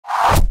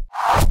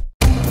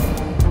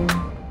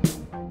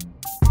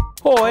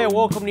Oh, hey,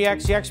 welcome to the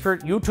XE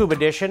Expert YouTube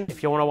edition.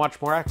 If you want to watch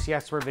more XE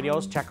Expert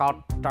videos, check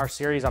out our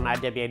series on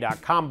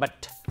IWAE.com.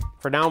 But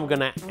for now, I'm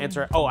going to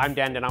answer. Oh, I'm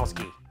Dan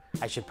Danowski.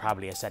 I should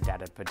probably have said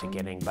that at the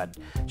beginning, but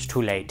it's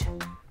too late.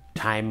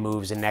 Time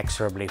moves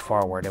inexorably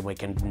forward and we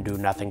can do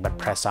nothing but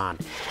press on.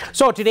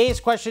 So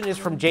today's question is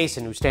from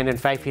Jason, who's standing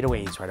 5 feet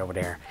away. He's right over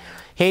there.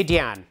 Hey,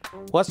 Dan,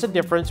 what's the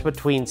difference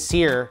between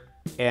SEER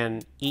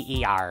and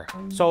EER?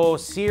 So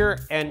SEER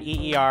and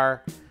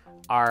EER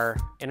are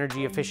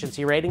energy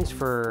efficiency ratings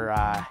for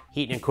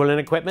heating and cooling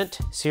equipment.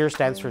 SEER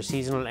stands for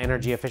Seasonal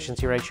Energy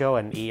Efficiency Ratio,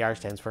 and EER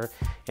stands for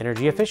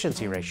Energy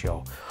Efficiency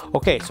Ratio.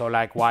 Okay, so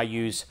like why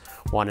use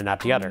one and not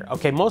the other?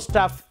 Okay, most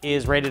stuff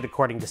is rated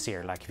according to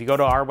SEER. Like if you go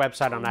to our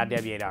website on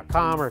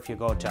IWAE.com, or if you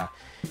go to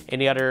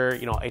any other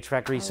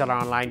HVAC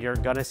reseller online, you're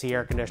gonna see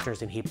air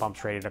conditioners and heat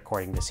pumps rated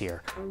according to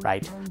SEER,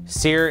 right?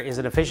 SEER is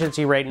an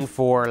efficiency rating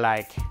for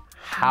like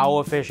how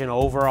efficient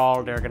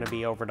overall they're going to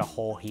be over the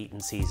whole heating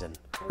season,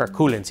 or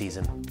cooling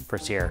season for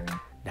SEER.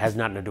 It has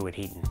nothing to do with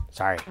heating,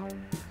 sorry.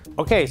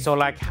 Okay, so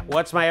like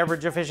what's my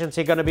average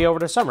efficiency going to be over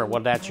the summer?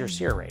 Well, that's your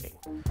SEER rating.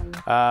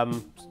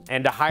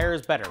 And the higher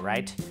is better,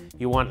 right?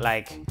 You want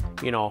like,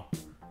 you know,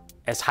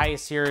 as high a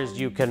SEER as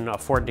you can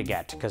afford to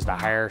get, because the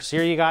higher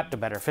SEER you got, the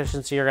better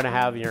efficiency you're going to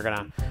have, and you're going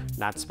to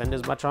not spend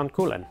as much on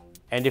cooling.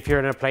 And if you're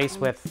in a place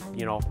with,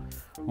 you know,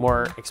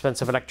 more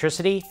expensive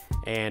electricity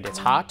and it's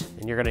hot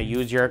and you're going to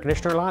use your air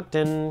conditioner a lot,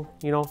 then,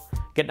 you know,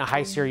 getting a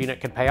high SEER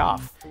unit could pay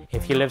off.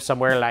 If you live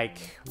somewhere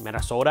like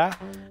Minnesota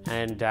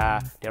and they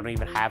don't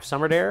even have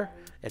summer there,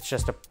 it's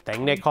just a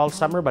thing they call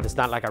summer, but it's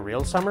not like a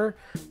real summer,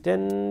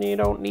 then you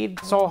don't need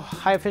so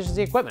high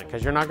efficiency equipment,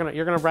 because you're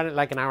gonna run it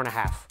like an hour and a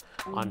half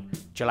on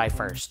July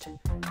 1st,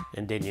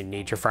 and then you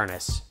need your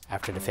furnace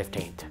after the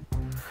 15th.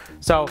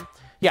 So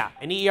yeah,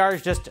 an EER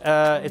is just,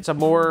 it's a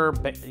more,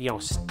 you know,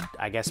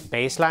 I guess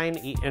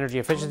baseline energy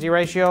efficiency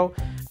ratio.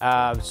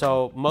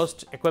 So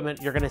most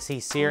equipment, you're gonna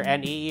see SEER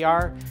and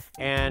EER,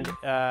 and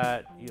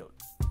you know,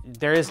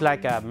 there is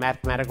like a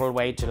mathematical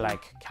way to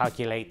like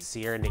calculate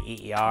SEER and the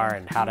EER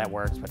and how that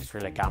works, but it's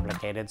really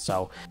complicated.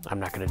 So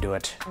I'm not gonna do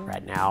it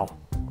right now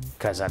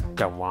because I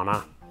don't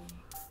wanna.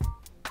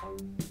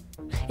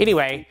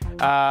 Anyway,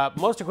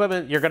 most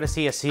equipment, you're going to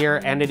see a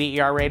SEER and an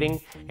EER rating,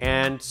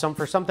 and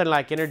for something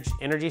like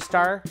Energy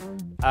Star,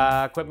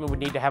 equipment would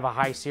need to have a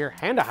high SEER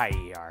and a high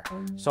EER.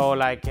 So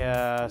like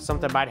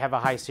something might have a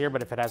high SEER,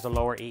 but if it has a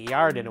lower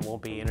EER, then it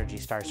won't be Energy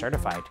Star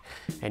certified,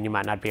 and you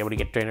might not be able to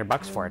get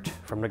 $300 for it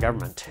from the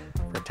government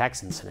for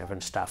tax incentive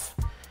and stuff.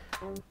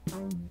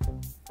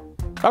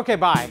 Okay,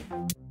 bye.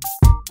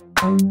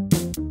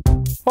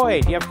 Oh,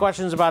 hey, do you have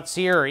questions about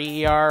SEER or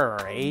EER or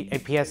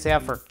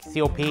APSF or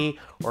COP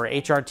or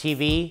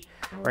HRTV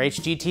or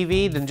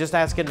HGTV? Then just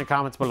ask it in the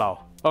comments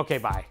below. Okay,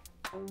 bye.